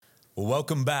Well,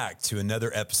 welcome back to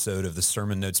another episode of the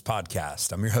Sermon Notes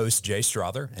Podcast. I'm your host, Jay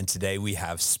Strother, and today we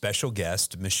have special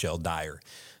guest, Michele Dyer.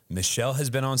 Michele has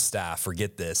been on staff for,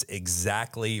 get this,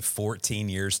 exactly 14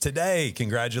 years today.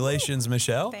 Congratulations,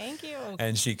 Michele. Thank you.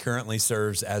 And she currently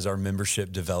serves as our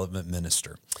membership development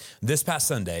minister. This past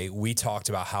Sunday, we talked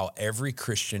about how every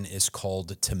Christian is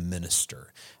called to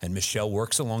minister. And Michele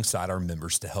works alongside our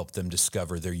members to help them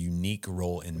discover their unique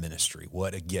role in ministry.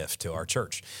 What a gift to our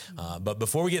church. But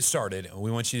before we get started, we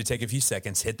want you to take a few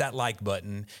seconds, hit that like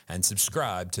button, and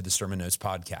subscribe to the Sermon Notes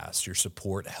Podcast. Your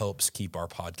support helps keep our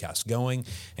podcast going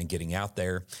and getting out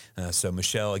there. So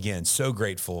Michele, again, so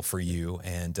grateful for you.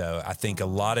 And I think a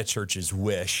lot of churches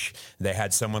wish they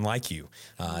had someone like you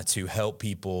to help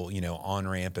people,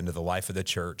 on-ramp into the life of the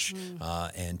church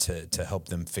and to help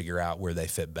them figure out where they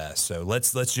fit best. So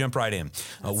let's jump right in.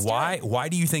 Why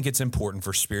do you think it's important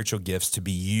for spiritual gifts to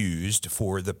be used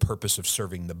for the purpose of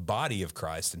serving the body of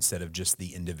Christ instead of just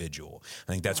the individual?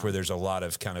 I think that's where there's a lot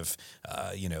of kind of,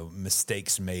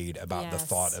 mistakes made about the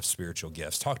thought of spiritual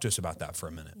gifts. Talk to us about that for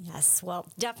a minute. Yes,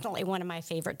 well, definitely one of my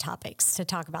favorite topics to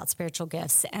talk about spiritual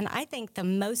gifts. And I think the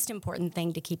most important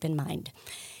thing to keep in mind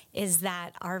is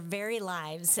that our very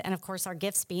lives, and of course our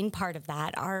gifts being part of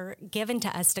that, are given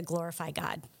to us to glorify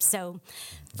God. So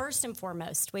first and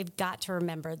foremost, we've got to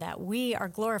remember that we are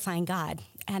glorifying God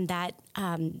and that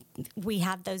we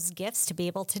have those gifts to be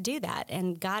able to do that.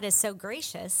 And God is so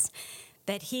gracious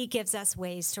that he gives us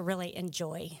ways to really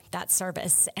enjoy that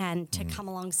service and to come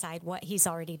alongside what he's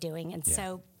already doing. And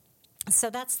so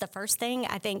that's the first thing.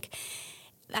 I think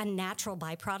a natural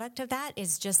byproduct of that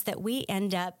is just that we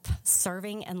end up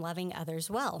serving and loving others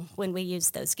well when we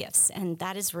use those gifts. And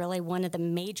that is really one of the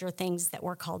major things that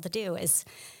we're called to do, is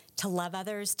to love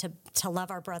others, to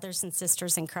love our brothers and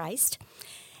sisters in Christ.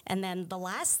 And then the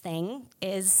last thing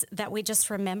is that we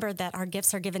just remember that our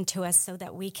gifts are given to us so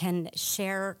that we can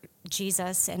share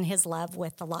Jesus and his love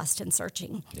with the lost and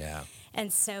searching. Yeah.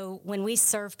 And so when we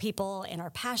serve people in our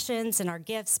passions and our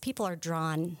gifts, people are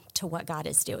drawn to what God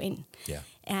is doing. Yeah.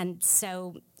 And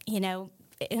so,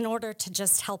 in order to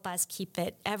just help us keep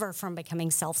it ever from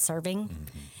becoming self-serving,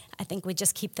 I think we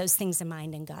just keep those things in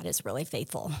mind, and God is really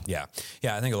faithful. Yeah.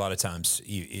 I think a lot of times,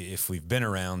 if we've been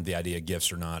around the idea of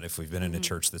gifts or not, if we've been in a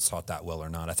church that's taught that well or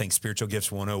not, I think Spiritual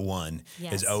Gifts 101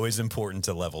 is always important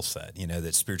to level set,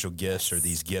 that spiritual gifts are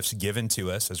these gifts given to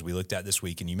us, as we looked at this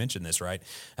week, and you mentioned this, right?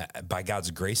 By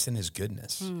God's grace and his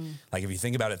goodness. Like if you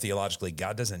think about it theologically,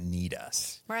 God doesn't need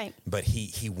us. Right. But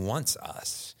he wants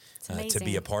us. To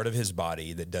be a part of his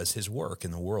body that does his work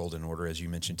in the world in order, as you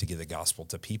mentioned, to give the gospel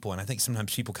to people. And I think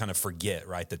sometimes people kind of forget,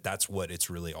 right, that that's what it's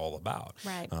really all about.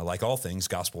 Right. Like all things,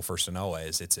 gospel first and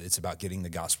always, it's about getting the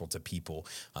gospel to people.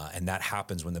 And that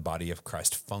happens when the body of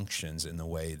Christ functions in the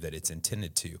way that it's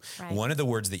intended to. Right. One of the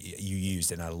words that you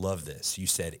used, and I love this, you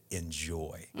said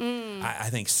enjoy. I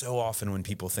think so often when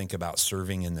people think about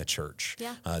serving in the church,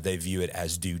 they view it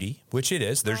as duty, which it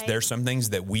is. There's some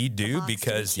things that we do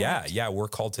because, we're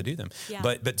called to do them. Yeah.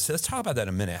 But so let's talk about that in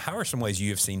a minute. How are some ways you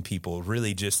have seen people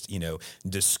really just,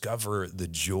 discover the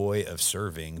joy of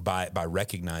serving by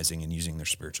recognizing and using their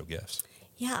spiritual gifts?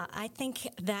 Yeah, I think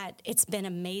that it's been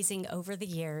amazing over the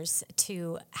years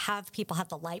to have people have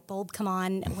the light bulb come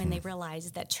on when they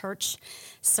realize that church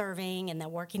serving and that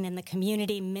working in the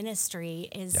community ministry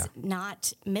is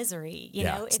not misery. You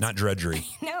know, it's not drudgery.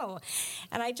 No.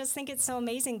 And I just think it's so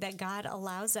amazing that God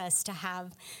allows us to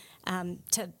have,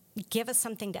 to give us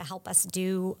something to help us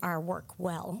do our work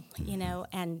well,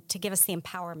 and to give us the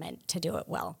empowerment to do it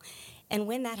well. And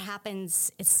when that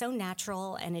happens, it's so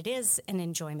natural and it is an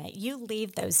enjoyment. You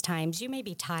leave those times, you may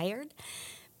be tired,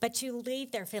 but you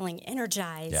leave there feeling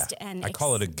energized. Yeah. And I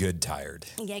call it a good tired.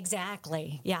 Yeah,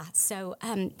 exactly. Yeah. So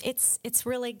it's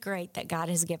really great that God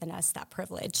has given us that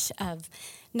privilege of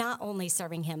not only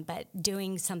serving him, but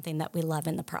doing something that we love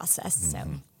in the process. So.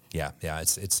 Yeah,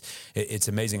 it's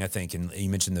amazing, I think, and you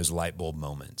mentioned those light bulb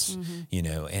moments,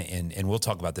 and we'll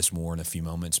talk about this more in a few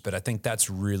moments, but I think that's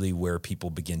really where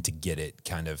people begin to get it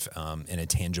kind of in a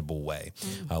tangible way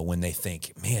when they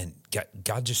think, man,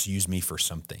 God just used me for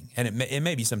something. And it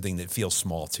may be something that feels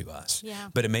small to us,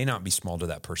 but it may not be small to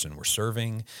that person we're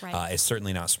serving. Right. It's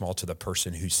certainly not small to the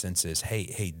person who senses,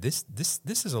 hey, this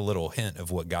is a little hint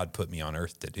of what God put me on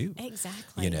earth to do.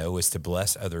 Exactly. Is to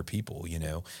bless other people,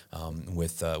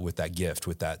 with that gift,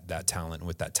 with that talent,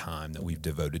 with that time that we've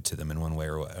devoted to them in one way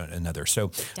or another.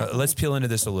 So let's peel into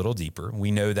this a little deeper.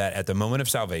 We know that at the moment of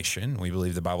salvation, we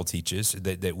believe the Bible teaches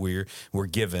that we're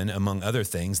given, among other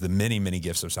things, the many, many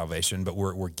gifts of salvation. salvation, but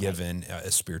we're given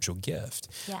a spiritual gift.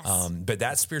 Yes. But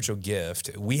that spiritual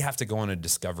gift, we have to go on a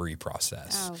discovery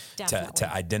process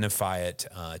to identify it,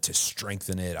 to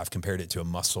strengthen it. I've compared it to a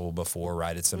muscle before,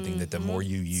 right? It's something that the more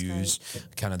you use,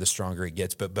 kind of the stronger it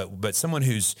gets. But someone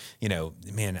who's,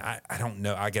 man, I don't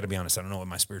know. I got to be honest. I don't know what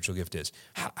my spiritual gift is.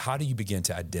 How do you begin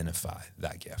to identify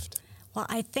that gift? Well,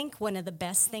 I think one of the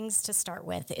best things to start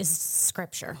with is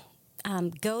Scripture.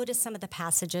 Go to some of the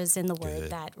passages in the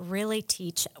Word that really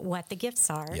teach what the gifts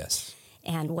are. Yes.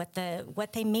 And what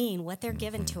they mean, what they're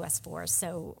given to us for.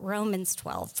 So Romans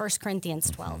 12, 1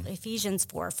 Corinthians 12, Ephesians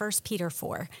 4, 1 Peter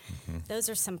 4. Those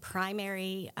are some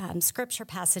primary Scripture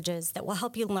passages that will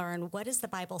help you learn what does the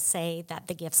Bible say that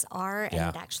the gifts are, and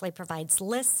it actually provides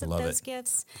lists of those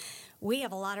gifts. We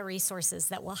have a lot of resources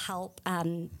that will help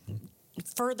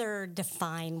further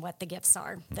define what the gifts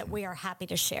are that we are happy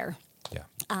to share.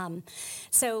 Yeah.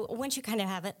 So once you kind of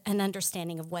have an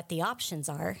understanding of what the options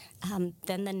are,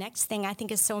 then the next thing I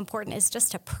think is so important is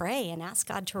just to pray and ask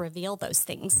God to reveal those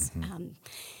things.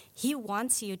 He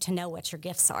wants you to know what your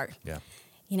gifts are. Yeah.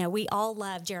 We all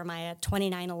love Jeremiah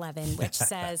 29:11, which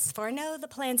says, "For I know the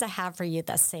plans I have for you,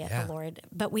 thus saith the Lord."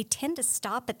 But we tend to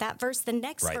stop at that verse. The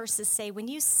next verses say, "When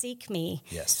you seek me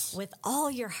with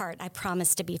all your heart, I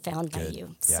promise to be found by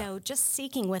you." Yeah. So just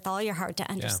seeking with all your heart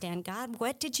to understand, God,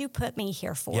 what did you put me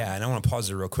here for? Yeah, and I want to pause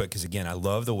there real quick because, again, I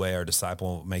love the way our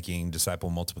disciple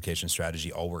multiplication strategy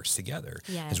all works together.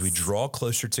 Yes. As we draw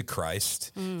closer to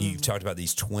Christ, you've talked about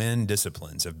these twin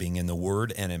disciplines of being in the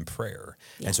Word and in prayer.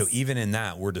 Yes. And so even in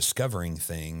that, we're discovering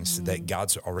things that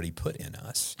God's already put in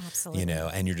us. Absolutely.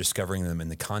 And you're discovering them in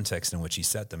the context in which He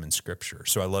set them in Scripture.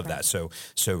 So I love that. So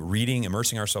reading,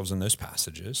 immersing ourselves in those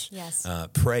passages,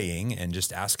 praying, and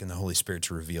just asking the Holy Spirit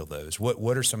to reveal those.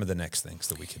 What are some of the next things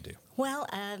that we could do? Well,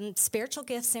 spiritual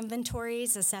gifts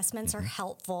inventories, assessments are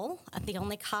helpful. The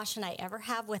only caution I ever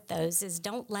have with those is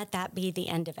don't let that be the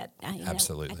end of it.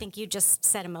 Absolutely. I think you just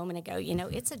said a moment ago,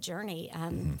 it's a journey.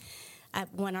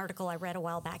 One article I read a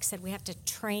while back said we have to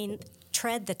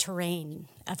tread the terrain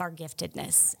of our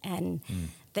giftedness, and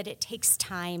that it takes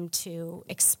time to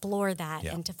explore that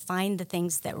and to find the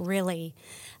things that really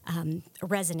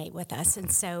resonate with us.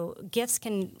 And so gifts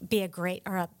can be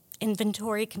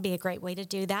inventory can be a great way to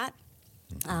do that.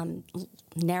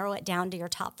 Narrow it down to your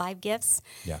top 5 gifts.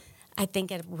 Yeah. I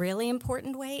think a really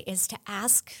important way is to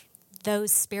ask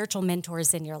those spiritual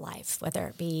mentors in your life, whether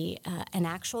it be an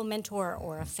actual mentor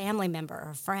or a family member or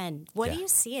a friend. What do you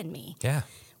see in me? Yeah.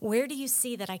 Where do you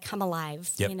see that I come alive,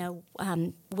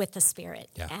 with the Spirit?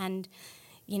 Yeah. And,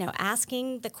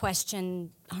 asking the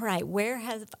question, all right, where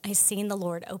have I seen the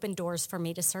Lord open doors for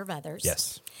me to serve others?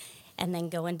 Yes. And then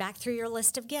going back through your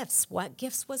list of gifts, what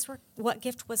gift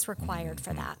was required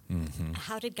for that?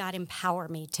 How did God empower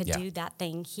me to do that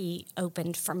thing He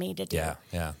opened for me to do?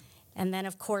 Yeah. And then,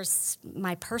 of course,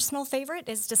 my personal favorite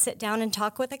is to sit down and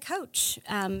talk with a coach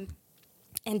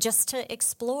and just to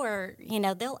explore.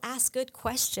 They'll ask good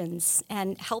questions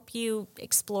and help you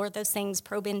explore those things,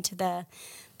 probe into the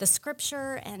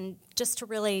Scripture, and just to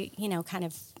really, kind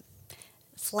of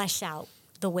flesh out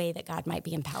the way that God might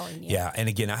be empowering you. Yeah, and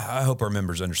again, I hope our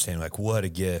members understand what a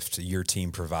gift your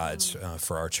team provides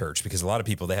for our church, because a lot of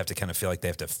people, they have to kind of feel like they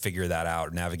have to figure that out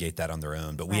or navigate that on their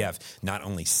own. But we have not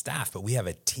only staff, but we have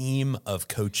a team of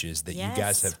coaches that you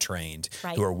guys have trained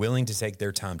who are willing to take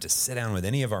their time to sit down with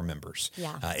any of our members,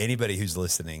 anybody who's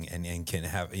listening, and can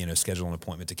have, schedule an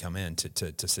appointment to come in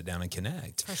to sit down and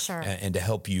connect. For sure. And to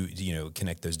help you,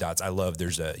 connect those dots. I love,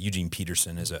 there's Eugene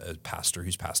Peterson is a pastor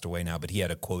who's passed away now, but he had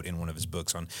a quote in one of his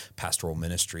books on pastoral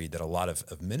ministry that a lot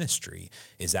of ministry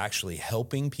is actually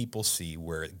helping people see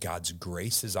where God's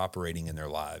grace is operating in their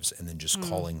lives, and then just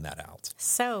calling that out.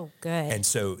 So good. And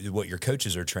so what your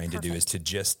coaches are trained to do is to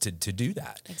just to do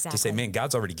that. Exactly. To say, man,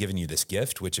 God's already given you this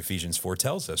gift, which Ephesians 4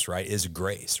 tells us, right, is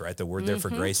grace, right? The word there for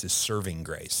grace is serving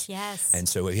grace. Yes. And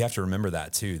so you have to remember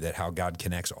that too, that how God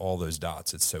connects all those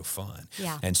dots. It's so fun.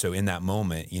 Yeah. And so in that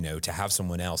moment, to have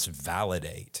someone else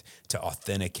validate, to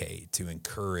authenticate, to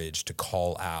encourage, to call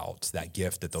out that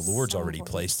gift that the Lord's already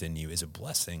placed in you is a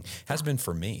blessing. Has been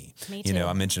for me. Me too.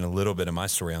 I mentioned a little bit of my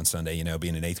story on Sunday,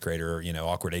 being an 8th grader,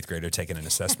 awkward 8th grader taking an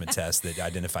assessment test that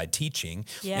identified teaching.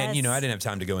 Yes. And, I didn't have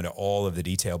time to go into all of the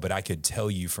detail, but I could tell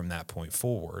you from that point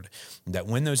forward that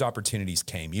when those opportunities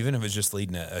came, even if it was just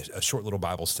leading a short little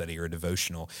Bible study or a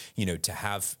devotional, to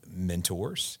have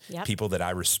mentors, people that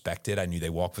I respected, I knew they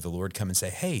walked with the Lord, come and say,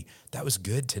 hey, that was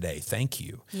good today. Thank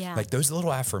you. Yeah. Like those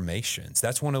little affirmations.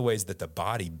 That's one of the ways that the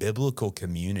body, biblical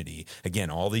community, again,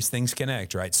 all these things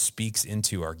connect, right? Speaks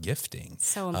into our gifting.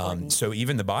 So important. So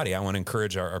even the body, I want to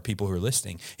encourage our people who are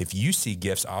listening, if you see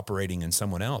gifts operating in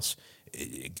someone else,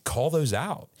 call those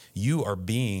out. You are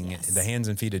being the hands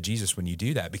and feet of Jesus when you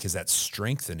do that, because that's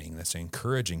strengthening, that's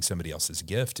encouraging somebody else's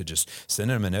gift, to just send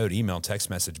them a note, email, text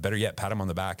message, better yet, pat them on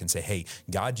the back and say, hey,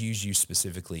 God used you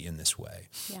specifically in this way.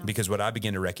 Yeah. Because what I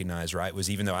began to recognize, right, was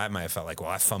even though I might have felt like, well,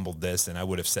 I fumbled this and I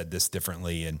would have said this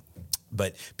differently,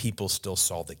 but people still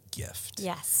saw the gift.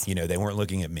 Yes. They weren't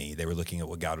looking at me. They were looking at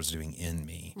what God was doing in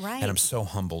me. Right. And I'm so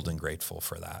humbled and grateful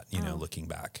for that, looking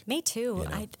back. Me too.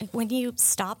 When you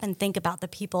stop and think about the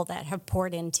people that have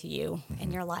poured into you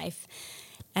in your life,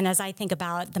 and as I think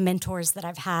about the mentors that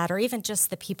I've had, or even just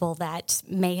the people that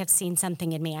may have seen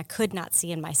something in me I could not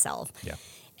see in myself. Yeah.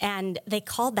 And they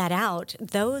called that out.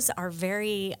 Those are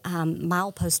very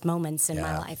milepost moments in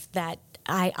my life that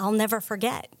I'll never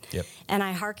forget. Yep. And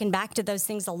I hearken back to those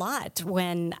things a lot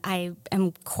when I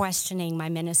am questioning my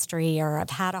ministry or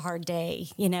I've had a hard day,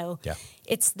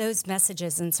 It's those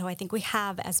messages. And so I think we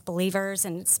have, as believers,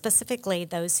 and specifically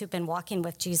those who've been walking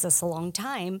with Jesus a long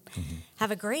time, have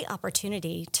a great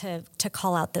opportunity to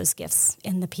call out those gifts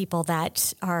in the people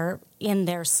that are in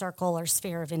their circle or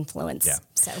sphere of influence. Yeah.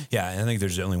 So. Yeah, and I think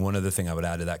there's only one other thing I would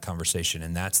add to that conversation,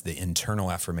 and that's the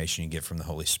internal affirmation you get from the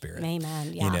Holy Spirit.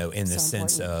 Amen. Yeah. In the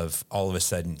sense of all of a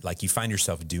sudden, like you find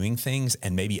yourself doing things,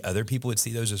 and maybe other people would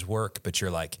see those as work, but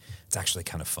you're like, it's actually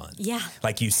kind of fun. Yeah.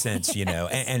 Like you sense,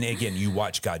 and again, you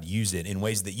watch God use it in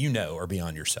ways that are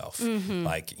beyond yourself.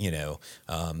 Like,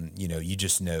 you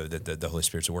just know that the Holy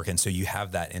Spirit's at work, and so you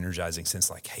have that energizing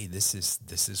sense, like, hey, this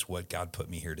is what God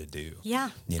put me here to do. Yeah.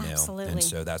 Absolutely. And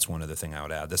so that's one other thing I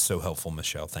would add. That's so helpful,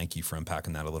 Michele. Thank you for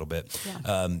unpacking that a little bit.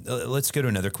 Yeah. Let's go to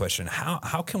another question.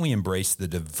 How can we embrace the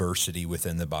diversity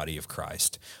within the body of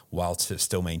Christ while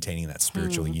still maintaining that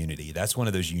spiritual unity? That's one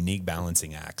of those unique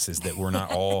balancing acts, is that we're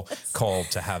not all called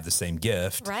to have the same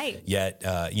gift. Right. Yet,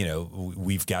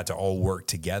 we've got to all work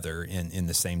together in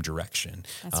the same direction.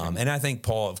 That's right. And I think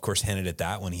Paul, of course, hinted at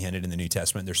that when he hinted in the New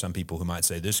Testament. There's some people who might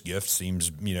say this gift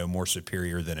seems, more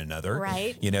superior than another.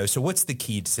 Right. So what's the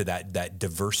key to that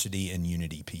diversity and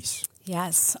unity piece?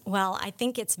 Yes. Well, I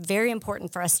think it's very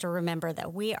important for us to remember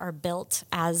that we are built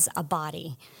as a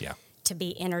body to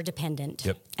be interdependent.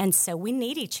 Yep. And so we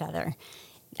need each other.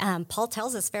 Paul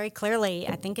tells us very clearly,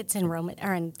 I think it's in 1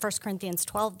 Corinthians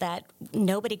 12, that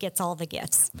nobody gets all the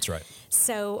gifts. That's right.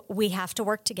 So we have to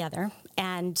work together.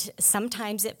 And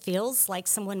sometimes it feels like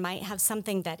someone might have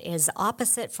something that is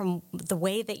opposite from the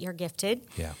way that you're gifted.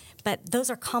 Yeah. But those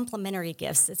are complementary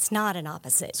gifts. It's not an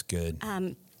opposite. It's good.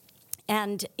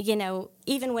 And,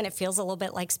 even when it feels a little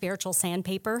bit like spiritual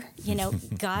sandpaper,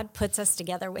 God puts us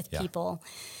together with people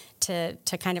to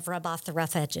kind of rub off the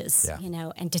rough edges,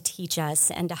 and to teach us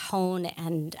and to hone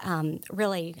and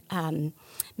really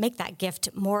make that gift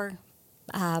more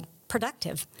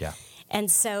productive. Yeah. And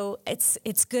so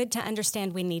it's good to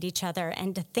understand we need each other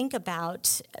and to think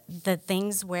about the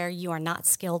things where you are not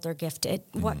skilled or gifted.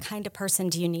 What kind of person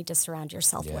do you need to surround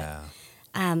yourself with?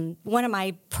 One of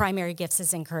my primary gifts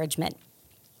is encouragement.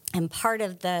 And part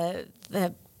of the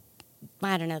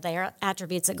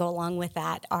attributes that go along with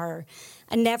that are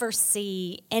I never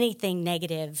see anything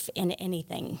negative in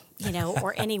anything,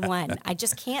 or anyone. I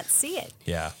just can't see it.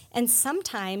 Yeah. And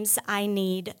sometimes I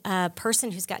need a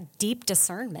person who's got deep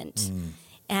discernment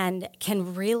and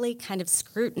can really kind of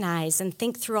scrutinize and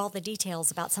think through all the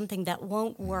details about something that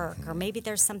won't work, or maybe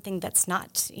there's something that's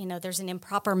not, there's an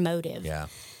improper motive. Yeah.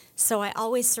 So I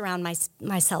always surround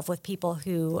myself with people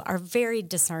who are very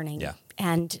discerning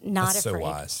and not That's afraid. So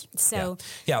wise. So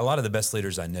yeah, a lot of the best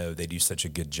leaders I know, they do such a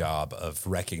good job of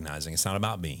recognizing it's not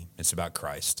about me, it's about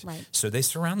Christ. Right. So they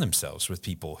surround themselves with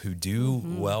people who do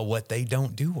well what they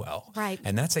don't do well. Right.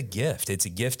 And that's a gift. It's a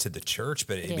gift to the church,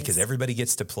 but because everybody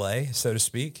gets to play, so to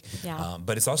speak. Yeah.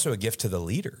 But it's also a gift to the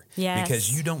leader. Yes.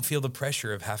 Because you don't feel the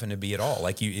pressure of having to be it all.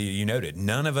 Like you noted,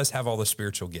 none of us have all the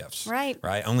spiritual gifts. Right.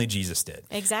 Right. Only Jesus did.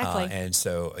 Exactly. And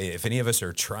so if any of us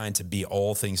are trying to be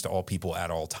all things to all people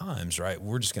at all times, right,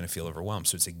 we're just going to feel overwhelmed.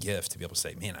 So it's a gift to be able to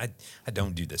say, man, I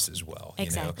don't do this as well.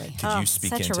 Exactly. Could you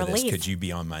speak into this? Could you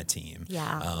be on my team?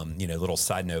 Yeah. Little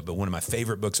side note, but one of my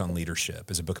favorite books on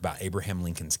leadership is a book about Abraham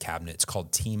Lincoln's cabinet. It's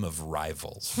called Team of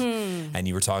Rivals. And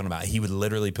you were talking about, he would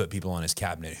literally put people on his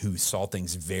cabinet who saw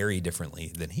things very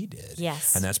differently than he did.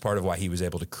 Yes. And that's part of why he was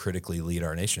able to critically lead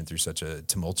our nation through such a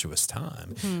tumultuous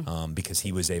time, because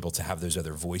he was able to have those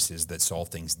other voices that saw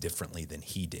things differently than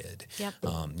he did, Yep.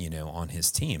 On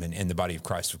his team. And the body of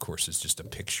Christ, of course, is just a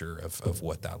picture of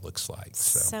what that looks like.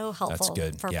 So helpful that's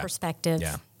good. for perspective.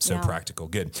 Yeah. So practical.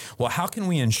 Good. Well, how can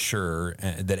we ensure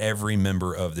that every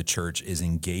member of the church is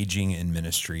engaging in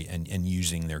ministry and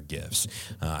using their gifts?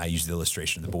 I use the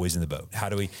illustration of the boys in the boat. How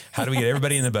do we get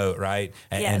everybody in the boat, right?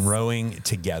 And rowing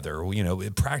together,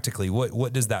 practically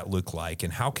what does that look like?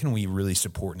 And how can we really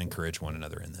support and encourage one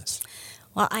another in this?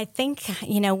 Well, I think,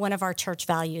 one of our church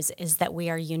values is that we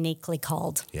are uniquely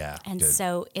called. Yeah. And good.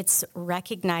 so it's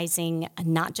recognizing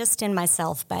not just in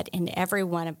myself, but in every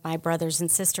one of my brothers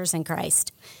and sisters in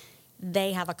Christ,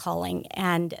 they have a calling,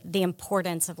 and the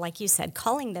importance of, like you said,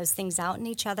 calling those things out in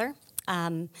each other.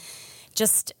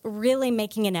 Just really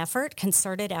making an effort,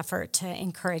 concerted effort to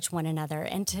encourage one another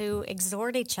and to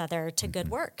exhort each other to good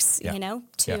works,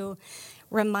 to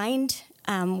remind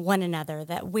one another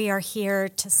that we are here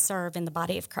to serve in the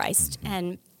body of Christ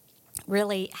and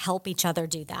really help each other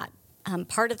do that.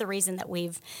 Part of the reason that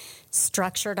we've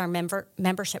structured our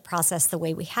membership process the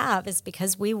way we have is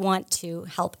because we want to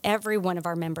help every one of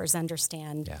our members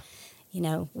understand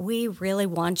we really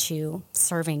want you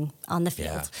serving on the field.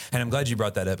 Yeah. And I'm glad you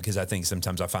brought that up, because I think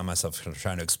sometimes I find myself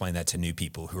trying to explain that to new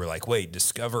people who are like, wait,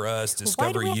 discover us,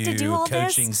 discover you,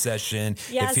 coaching session.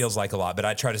 Yes. It feels like a lot, but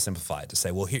I try to simplify it to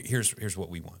say, well, here's what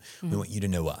we want. We want you to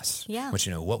know us. Yeah. Want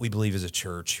you to know what we believe as a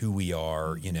church, who we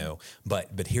are,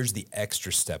 but here's the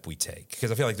extra step we take.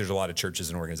 Because I feel like there's a lot of churches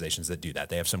and organizations that do that.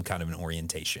 They have some kind of an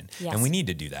orientation. Yes. And we need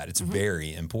to do that. It's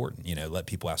very important, let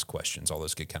people ask questions, all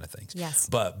those good kind of things. Yes.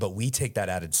 But we take that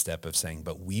added step of saying,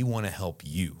 but we want to help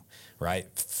you, right?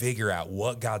 Figure out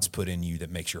what God's put in you that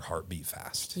makes your heart beat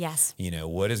fast. Yes.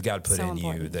 What has God put in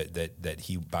important. you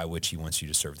that by which he wants you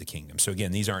to serve the kingdom? So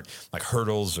again, these aren't like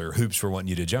hurdles or hoops we're wanting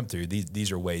you to jump through.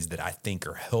 These are ways that I think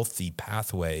are healthy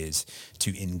pathways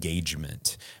to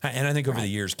engagement. And I think over the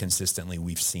years, consistently,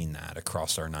 we've seen that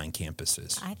across our 9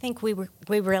 campuses. I think we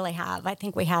really have. I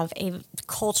think we have a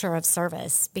culture of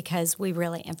service because we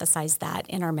really emphasize that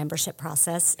in our membership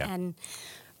process and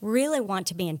really want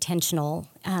to be intentional.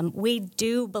 We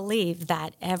do believe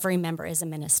that every member is a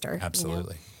minister.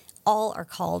 Absolutely. All are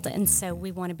called, and so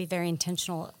we want to be very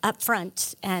intentional up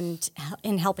front and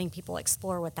in helping people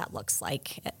explore what that looks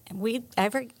like.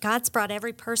 God's brought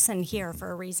every person here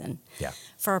for a reason,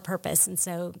 for a purpose, and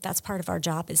so that's part of our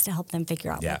job is to help them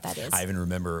figure out what that is. I even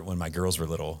remember when my girls were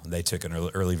little, they took an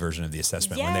early version of the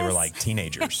assessment when they were like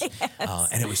teenagers,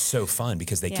 and it was so fun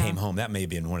because they came home. That may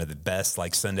have been one of the best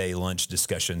Sunday lunch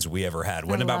discussions we ever had. It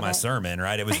wasn't about my sermon,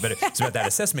 right? It was about that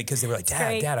assessment because they were like,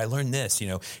 Dad, I learned this.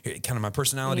 Kind of my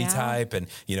personality type, and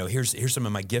here's some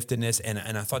of my giftedness,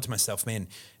 and I thought to myself, man,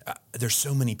 there's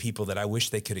so many people that I wish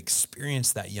they could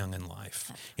experience that young in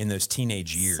life in those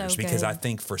teenage years, because I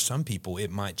think for some people it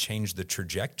might change the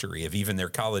trajectory of even their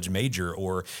college major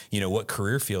or what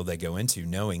career field they go into,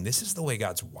 knowing this is the way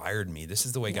God's wired me, this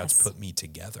is the way God's put me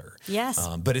together. Yes.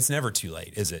 But it's never too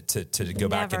late, is it, to go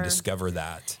back and discover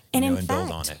that and and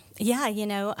build on it? Yeah,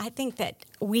 I think that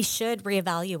we should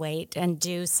reevaluate and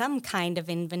do some kind of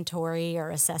inventory or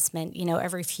assessment,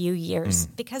 every few years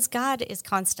because God is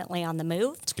constantly on the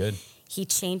move. It's good. He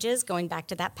changes, going back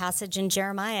to that passage in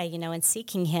Jeremiah, and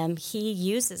seeking him, he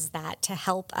uses that to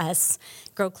help us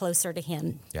grow closer to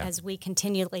him as we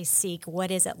continually seek,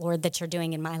 what is it, Lord, that you're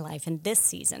doing in my life in this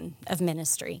season of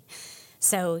ministry?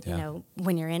 So,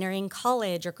 when you're entering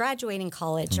college or graduating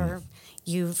college or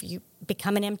you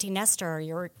become an empty nester or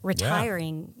you're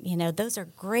retiring, those are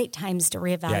great times to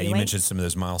reevaluate. Yeah, you mentioned some of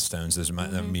those milestones. Those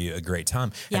might be a great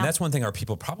time. And that's one thing our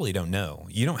people probably don't know.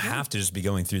 You don't have to just be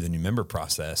going through the new member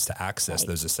process to access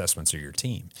those assessments of your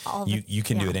team. You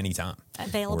can do it anytime.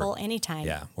 Available anytime.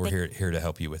 Yeah, we're here to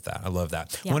help you with that. I love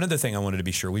that. Yeah. One other thing I wanted to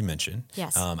be sure we mention,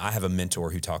 I have a mentor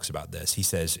who talks about this. He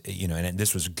says, and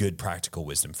this was good practical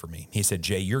wisdom for me. He said,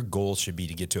 Jay, your goal should be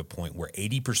to get to a point where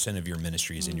 80% of your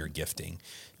ministry is in your gifting.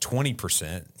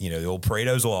 20%, the old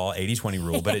Pareto's law, 80-20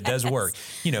 rule, but it does work,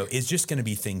 it's just going to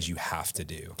be things you have to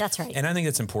do. That's right. And I think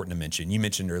that's important to mention. You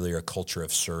mentioned earlier a culture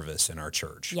of service in our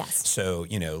church. Yes. So,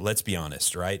 let's be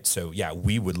honest, right? So,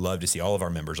 we would love to see all of our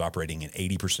members operating in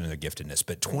 80% of their giftedness,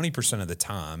 but 20% of the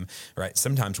time, right,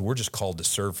 sometimes we're just called to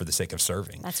serve for the sake of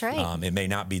serving. That's right. It may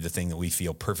not be the thing that we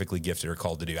feel perfectly gifted or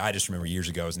called to do. I just remember years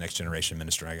ago as a next generation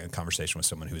minister, I got a conversation with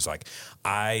someone who was like,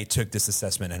 I took this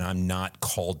assessment and I'm not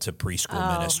called to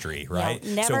preschool ministry. way, right?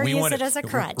 Never use it as a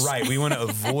crutch. Right. We want to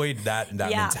avoid that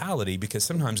Yeah. mentality, because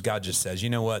sometimes God just says, you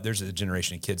know what, there's a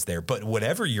generation of kids there, but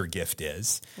whatever your gift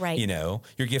is, Right. you know,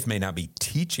 your gift may not be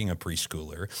teaching a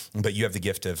preschooler, but you have the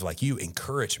gift of, like you,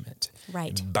 encouragement.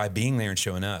 Right. By being there and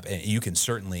showing up, and you can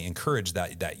certainly encourage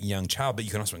that young child, but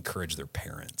you can also encourage their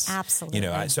parents. Absolutely. You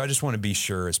know, so I just want to be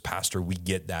sure as pastor, we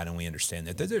get that and we understand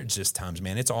that there are just times,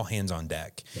 man, it's all hands on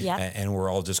deck. Yep. And we're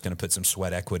all just going to put some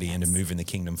sweat equity into moving the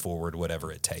kingdom forward,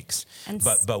 whatever it takes. And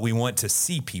but we want to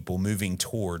see people moving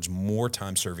towards more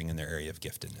time serving in their area of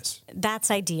giftedness.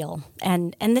 That's ideal.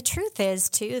 And the truth is,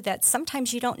 too, that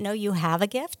sometimes you don't know you have a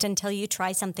gift until you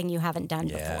try something you haven't done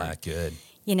before. Yeah, good.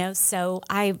 You know, so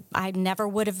I never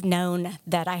would have known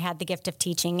that I had the gift of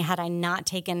teaching had I not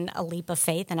taken a leap of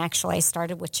faith. And actually, I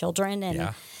started with children,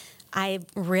 and I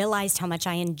realized how much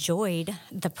I enjoyed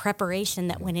the preparation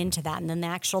that went into that, and then the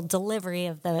actual delivery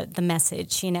of the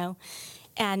message, you know.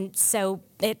 And so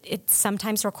it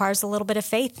sometimes requires a little bit of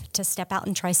faith to step out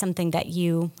and try something that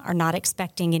you are not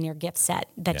expecting in your gift set,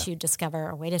 that you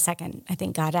discover, oh, wait a second, I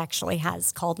think God actually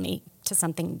has called me to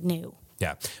something new.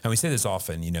 Yeah. And we say this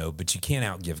often, you know, but you can't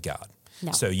outgive God.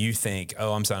 No. So you think,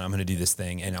 oh, I'm going to do this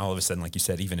thing. And all of a sudden, like you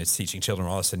said, even it's teaching children,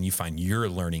 all of a sudden you find you're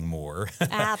learning more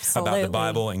about the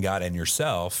Bible and God and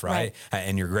yourself, right?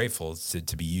 And you're grateful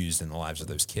to be used in the lives of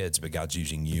those kids, but God's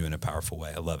using you in a powerful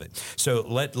way. I love it. So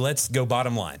let's go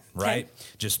bottom line, right? Okay.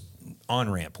 Just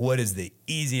on-ramp. What is the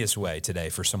easiest way today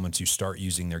for someone to start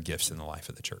using their gifts in the life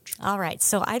of the church? All right.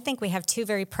 So I think we have two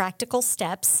very practical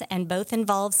steps, and both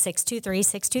involve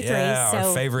 623-623. Yeah, so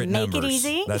our favorite make numbers. It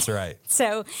easy. That's right.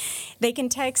 So they can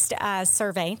text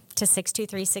survey to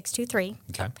 623-623.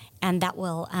 Okay. And that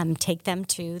will take them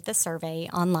to the survey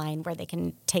online where they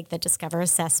can take the Discover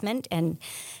assessment and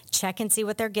check and see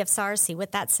what their gifts are, see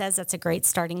what that says. That's a great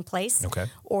starting place. Okay.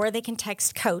 Or they can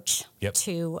text coach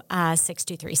to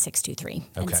 623-623. Okay.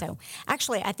 And so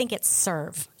actually, I think it's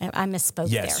serve. I misspoke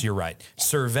there. Yes, you're right.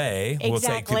 Survey. Exactly. We'll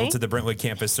take people to the Brentwood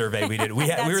campus survey. We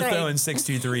were throwing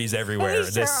 623s everywhere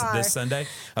this Sunday.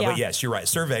 But yes, you're right.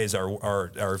 Survey is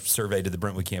our survey to the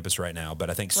Brentwood campus right now.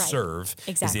 But I think serve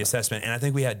is the assessment. And I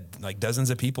think we had like dozens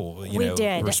of people,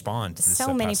 respond to this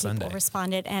so many past people Sunday.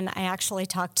 Responded. And I actually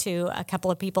talked to a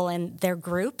couple of people, and their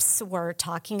groups were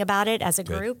talking about it as a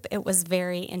group. It was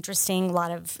very interesting.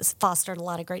 Fostered a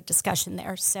lot of great discussion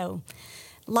there. So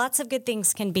lots of good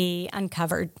things can be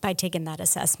uncovered by taking that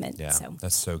assessment. Yeah,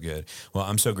 that's so good. Well,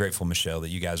 I'm so grateful, Michele, that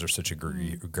you guys are such a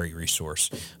great resource,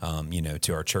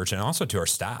 to our church and also to our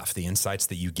staff. The insights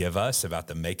that you give us about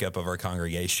the makeup of our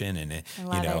congregation and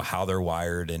how they're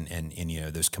wired and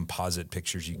those composite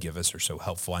pictures you give us are so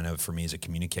helpful. I know for me as a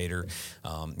communicator,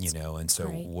 and so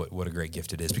what a great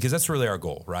gift it is, because that's really our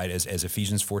goal, right? As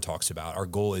Ephesians 4 talks about, our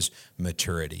goal is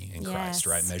maturity in Christ,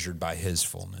 right? Measured by His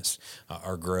fullness.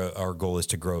 Our goal is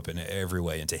to grow up in every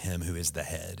way into Him who is the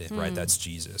head, right? That's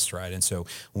Jesus, right? And so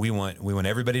we want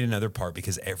everybody to know their part,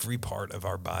 because every part of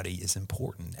our body is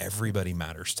important. Everybody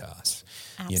matters to us.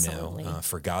 Absolutely.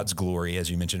 For God's glory,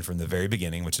 as you mentioned from the very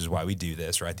beginning, which is why we do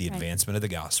this, right? The advancement of the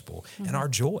gospel and our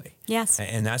joy. Yes.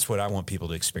 And that's what I want people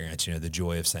to experience, the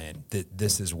joy of saying that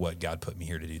this is what God put me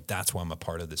here to do. That's why I'm a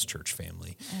part of this church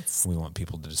family. We want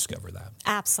people to discover that.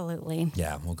 Absolutely.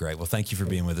 Yeah. Well, great. Well, thank you for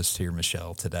being with us here,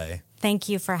 Michele, today. Thank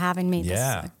you for having me.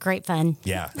 Yeah. This is great fun.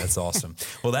 Yeah, that's awesome.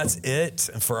 Well, that's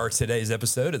it for our today's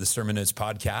episode of the Sermon Notes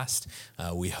Podcast.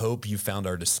 We hope you found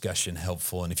our discussion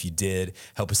helpful. And if you did,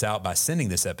 help us out by sending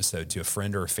this episode to a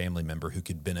friend or a family member who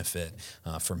could benefit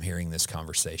from hearing this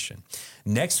conversation.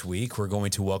 Next week, we're going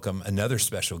to welcome another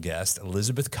special guest,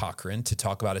 Elizabeth Cochran, to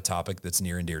talk about a topic that's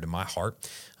near and dear to my heart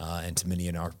and to many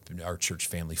in our church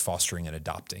family, fostering and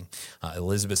adopting.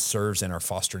 Elizabeth serves in our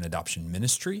foster and adoption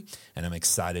ministry, and I'm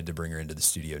excited to bring her into the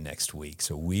studio next week.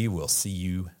 So we will see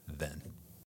you then.